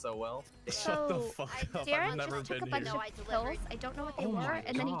station so well. Shut the So, fuck up. I've Darren never just took a been bunch here. of pills. I don't know what they Oh were, my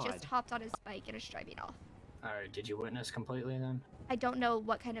and then he God. just hopped on his bike and is driving off. Alright, did you witness completely then? I don't know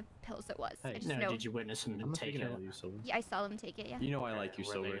what kind of pills it was. I Hey. just No, know. did you witness him I'm not take taking it? it. You, Silver. Yeah, I saw him take it. Yeah. You know I like you,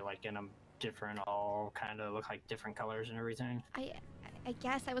 Were Silver. they like in a different, all kind of look like different colors and everything? I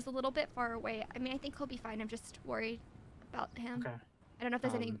guess I was a little bit far away. I mean, I think he'll be fine. I'm just worried about him. Okay. I don't know if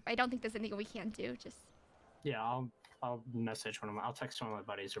there's any. Um, I don't think there's anything we can do. Just. Yeah, I'll message I'll text one of my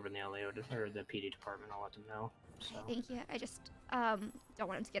buddies over in the LEO or the PD department. I'll let them know. So. Thank you. I just don't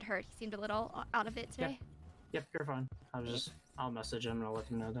want him to get hurt. He seemed a little out of it today. Yep, you're fine. I'll message him and I'll let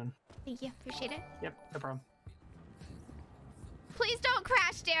them know then. Thank you. Appreciate it. Yep, no problem. Please don't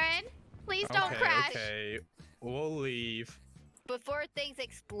crash, Darren. Please don't crash. Okay, we'll leave. Before things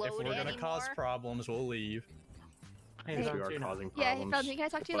explode If we're gonna anymore. cause problems, we'll leave. Hey, Yes, Valentine, we are causing Yeah, problems. Valentine, can I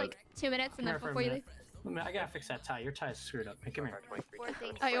talk to you but- like 2 minutes and then Come here for a before you leave? minute. I gotta fix that tie. Your tie's screwed up. Hey, come here.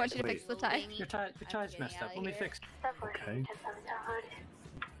 Oh, you want you to fix the tie? Your tie's messed up. Let me fix. Okay.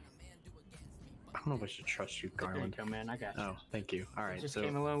 I don't know if I should trust you, There you Garland. go, man. I got you. Oh, thank you. All right, It just so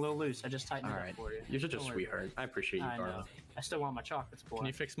came a little loose. I just tightened all it right, up for you. you're such a Don't worry sweetheart. I appreciate you, about it. I know. Garland. I still want my chocolates, boy. Can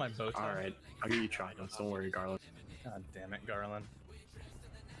you fix my bow tie? All right, I'll give you chocolates. Don't worry, Garland. God damn it, Garland.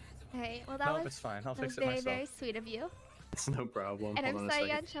 Hey, well that Nope, was. it's fine. I'll that fix was it very, myself. very sweet of you. It's no problem. And Hold I'm on a sorry you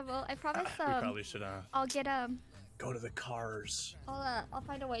got second. in trouble. I promise. We probably should I'll get go to the cars. I'll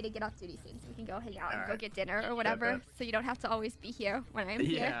find a way to get off duty soon so we can go hang out and go Alright. get dinner or whatever. bet. So you don't have to always be here when I'm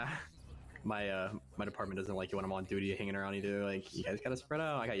here. Yeah. My department doesn't like you when I'm on duty hanging around either. Like, you guys gotta spread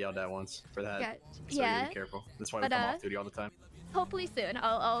out. I got yelled at once for that. Yeah, So you yeah. be careful. That's why But, we come off duty all the time. Hopefully soon.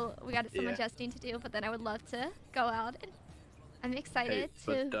 We got some Yeah. adjusting to do, but then I would love to go out and I'm excited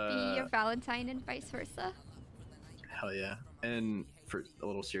Hey, to but, be your Valentine and vice versa. Hell yeah. And for a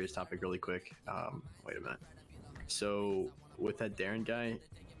little serious topic really quick, wait a minute. So with that Darren guy,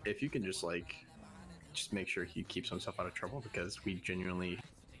 if you can just make sure he keeps himself out of trouble, because we genuinely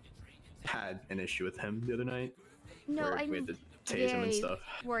had an issue with him the other night. No, where I'm we had to tase him and very stuff.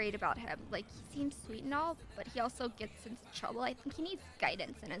 worried about him. Like, he seems sweet and all, but he also gets into trouble. I think he needs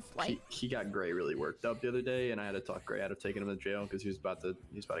guidance in his life. He got Gray really worked up the other day, and I had to talk Gray out of taking him to jail because he was about to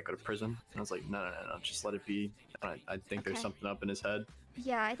go to prison. And I was like, no, just let it be. I think there's Okay. something up in his head.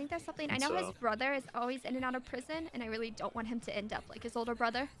 Yeah, I think there's something. I And know his so- brother is always in and out of prison, and I really don't want him to end up like his older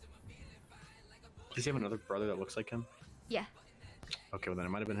brother. Does he have another brother that looks like him? Yeah, Okay, well then it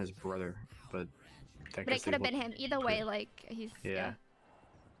might have been his brother, but. but it could have been him. Either way, like, he's Yeah.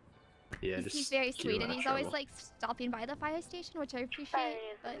 Yeah, he's just very keep sweet, him and out of he's always trouble. like stopping by the fire station, which I appreciate.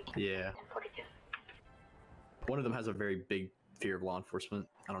 But Yeah. One of them has a very big fear of law enforcement.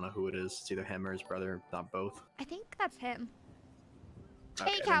 I don't know who it is. It's either him or his brother, not both. I think that's him.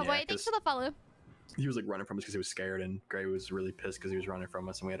 Okay, Hey, then, Cowboy, yeah, thanks 'cause for the follow. he was like running from us because he was scared, and Gray was really pissed because he was running from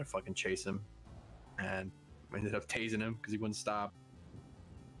us, and we had to fucking chase him. And we ended up tasing him because he wouldn't stop.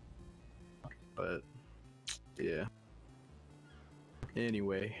 But yeah.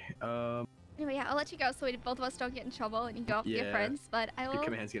 Anyway, Anyway, yeah, I'll let you go so we both of us don't get in trouble and you go off with your yeah. friends. But I will. Your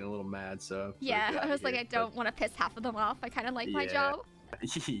command's getting a little mad, so. Yeah, I was like, I don't want to piss half of them off. I kind of like my job.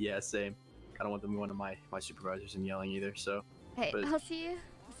 Yeah, same. I don't want them one of my supervisors and yelling either. So. Hey, but, I'll see you.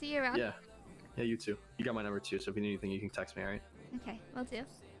 See you around. Yeah. Yeah, you too. You got my number too, so if you need anything, you can text me. All right. Okay, will do.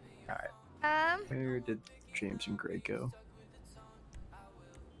 All right. Where did James and Greg go?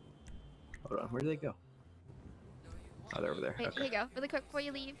 Hold on. Where did they go? Oh, they're over there. Wait, Okay. here you go. Really quick before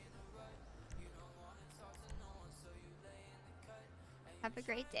you leave. Have a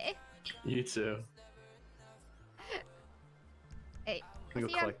great day. You too. Hey, I'm gonna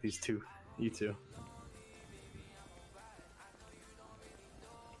see go ya. collect these two. You too.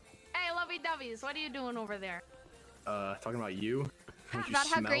 Hey, lovey-doveys, what are you doing over there? Talking about you. Don't you About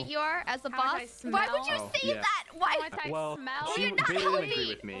how smell? great you are as a How much I boss. Why would you smell? say yeah. that? Why? How much I Well, smell? she, You're not Bailey helping didn't agree me.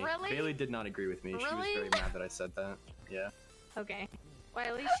 with me. Really? Bailey did not agree with me. She was Really? very mad that I said that. Yeah. Okay. Well,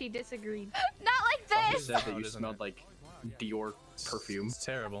 at least she disagreed. Not like She this. said that you smelled like Dior perfume It's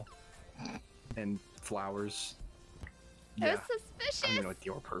terrible. and flowers. It Yeah. was I don't suspicious. even know what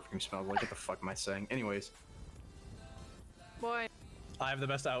Dior perfume smells like. What the fuck am I saying? Anyways. Boy. I have the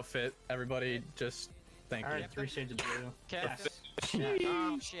best outfit. Everybody, just thank you. Alright, 3 shades of blue. Yes.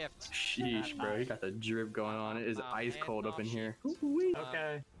 Sheesh. Shift. Sheesh, bro. You got the drip going on. It is ice cold up in here.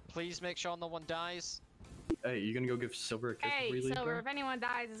 Okay. Please make sure no one dies. Hey, you gonna go give Silver a kiss Hey, before you leave, Silver, bro? if anyone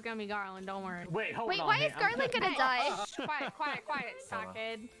dies, it's gonna be Garland. Don't worry. Wait, hold Wait, on. why hey, is Garland gonna die? Quiet,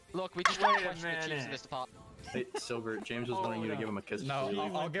 sockhead. Look, we just Wait don't a question the chiefs in minute. this department. Hey, Silver, James was wanting you to give him a kiss No, before you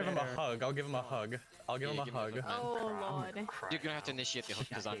leave. I'll give him a hug. I'll give him a hug. I'll give him a hug. Oh, Lord. You're gonna have to initiate the hook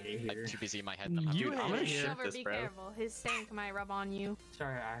because I'm like, too busy in my head. Dude, I'm gonna ship Silver, this, be bro. careful. His stank might rub on you.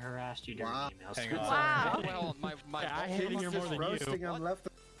 Sorry, I harassed you during emails. Hang on. Wow. Well, my Yeah, I hated you more than roasting you. on left.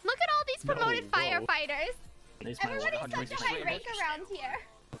 Look at all these promoted whoa. firefighters. They smell like Everybody's such a high rank around here.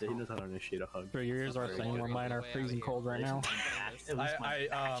 He knows how to initiate a hug. Bro, your ears are saying where mine are freezing cold right now. At least my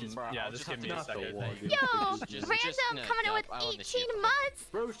patches, bro. Yeah, just give me a Not the second. wall, dude. Yo, Just- Random coming in with I'll 18 initiate the months.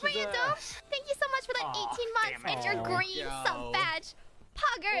 Roast his Random, ass. thank you so much for that 18 months and your green sub badge.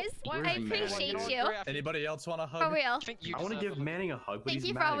 Poggers, Where's I appreciate Manning? you. Anybody else want a hug? For real. I want to give Manning a hug, but Thank he's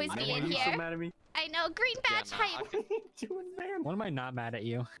you for mad at always me. being He's here. so mad at me. I know, green badge hype. When am I not mad at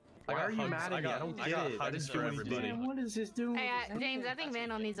you? I Why got are you hugs. mad at me? I don't I get got it. I hugs didn't for do anything. everybody. What is this doing? Hey, James, I think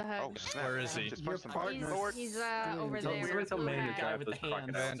Vandal needs a hug. Where is he? Your partner. He's over Tell- there. somebody tell Blue Manning to hat. drive with those the hands.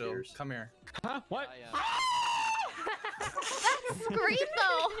 crocodile Vandal, tears. come here. Huh? What? That scream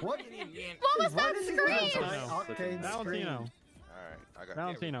though. What? What was that is scream? Octane Valentino. scream. Alright, I got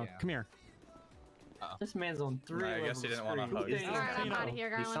Valentino, come here. This man's on 3 I guess he didn't want a hug. Alright, I'm out of here,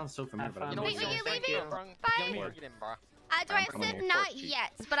 He Garland. sounds so familiar, but I Have don't Wait, know. are you Thank leaving? you. Bye. Get in, bro. Do I have coming Civ? here. Not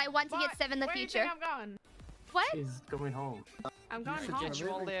yet, but I want to get Civ in the Where do you future. think I'm going? What? She's going home. I'm going Oh, home. Get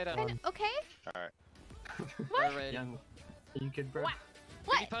you all later. Okay. Alright. What? Alright. Young, you good, bro? What?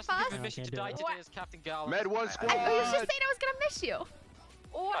 What, The person boss? given permission to Can't do die it. today is Captain Garland. Med 1 I squad! was just saying I was gonna miss you.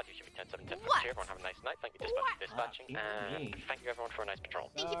 God, you should be 10-7-10 What? Everyone have a nice night. Thank you, dispatching. And thank you, everyone, for a nice patrol.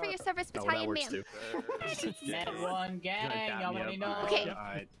 Thank you for your service, Oh, that battalion works man. too. Med 1 gang, y'all already know. Okay.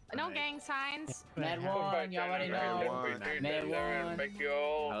 Alright. No gang signs. Med 1, y'all already know. Med 1. Let's Med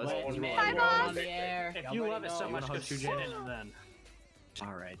Bye, 1 boss. on the air. If y'all you already love it so know. much, wanna hug just too, sit James? in it then.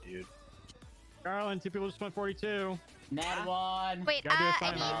 Alright, dude. Garland, 2 people just went 42. Med 1. Wait, Gotta do a I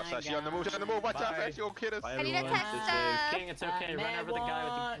sign need. off. So she on the move, she's on the move. Watch out, fast, you'll kid us. I need a text. King, it's okay. Run over the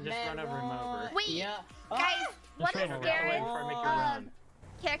guy with the. Just run over him over. Wait, Yeah. guys, what run is over. Wait for Darren's her to make her run.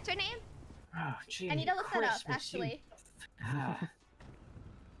 character name? Oh, gee, I need to look that up, Christmas, you- actually.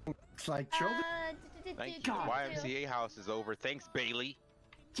 It's like children. Thank you. The YMCA house is over. Thanks, Bailey.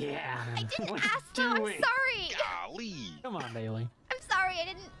 Yeah. I didn't What ask them. I'm doing? sorry. Golly. Come on, Bailey. I'm sorry.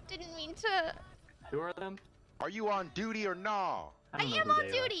 I didn't mean to. Who are them? Are you on duty or no? I don't know am who on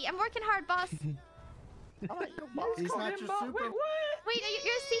they are. duty. I'm working hard, boss. He's not your super. Wait,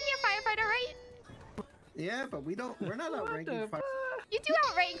 you're a senior firefighter, right? Yeah, but we don't. We're not outranking fire. You do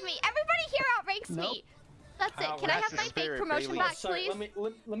outrank me. Everybody here outranks me. That's it. Can I have my fake promotion back, Sorry, please?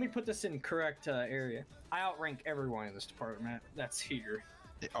 let me put this in correct area. I outrank everyone in this department. That's here.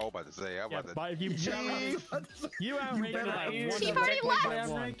 Oh, about to say, I'm Yeah, about to. but you You outrated better by not- one Chief of already the left. by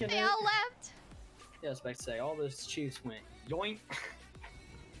one. They all left. Yeah, I was about to say, all those chiefs went yoink.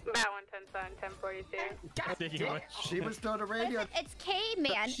 About 110, 1042. God damn it. She was still on the radio. It's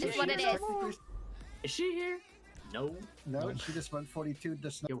K-Man, She- is what it is. Is she here? No. No, she just went 42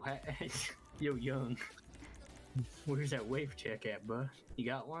 to snow. Yo, young. Where's that wave check at, bud? You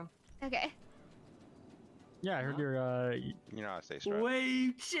got one? Okay. Yeah, I heard your You know how to say strap.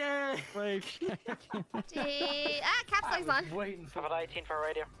 Wave check. Wave check. Capsuling's on. Waiting for Private 18 for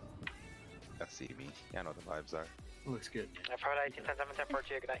radio. That's CB. Yeah, I know the vibes are. Looks good. Private 18, 10, 7, 10, 4,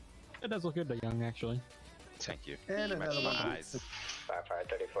 good night. It does look good, though, young, actually. Thank you. And another one. Nice.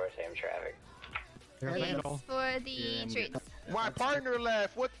 5534, same traffic. Thanks for the treats. My partner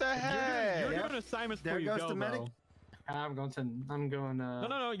left. What the heck? You're doing assignments before you go, though. I'm going.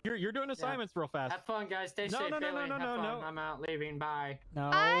 No. You're doing assignments real fast. Have fun, guys. Stay safe. No. Have fun. I'm out. Leaving. Bye.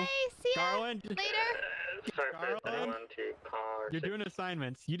 No. Bye. See ya Garland. later. Garland, you're doing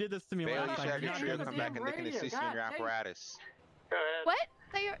assignments. You did this to me Bailey, last should have time. your trio come back and they can assist you in your apparatus. What?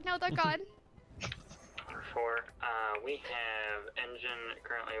 No, they're gone. 4. We have engine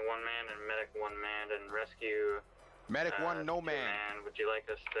currently 1 man and medic 1 man and rescue. Medic 1, no man. Would you like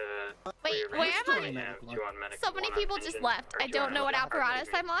us to? Wait, where am I? Have 2 on medic. So many people just left. I don't know what apparatus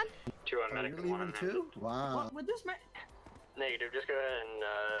I'm on. 2 on medic. You're leaving too? Wow. What would this man? Negative. Just go ahead and.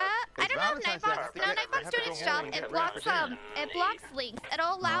 I don't know if Nightbot's. No, Nightbot's doing its job. It blocks links.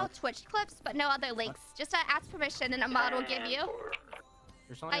 It'll allow Twitch clips, but no other links. Just ask permission, and a mod will give you.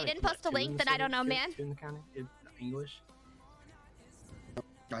 I didn't post a link, then I don't know, man. In the county, in English.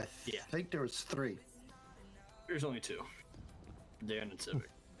 I think there was 3. There's only 2. Dan and Civic.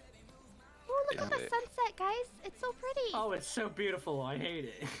 Oh, look at the sunset, guys. It's so pretty. Oh, it's so beautiful. I hate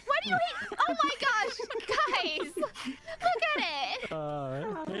it. What do you hate? Oh my gosh, guys. Look at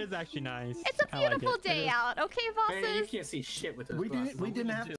it. It is actually nice. It's a beautiful day out, okay, bosses? Man, you can't see shit with those We didn't have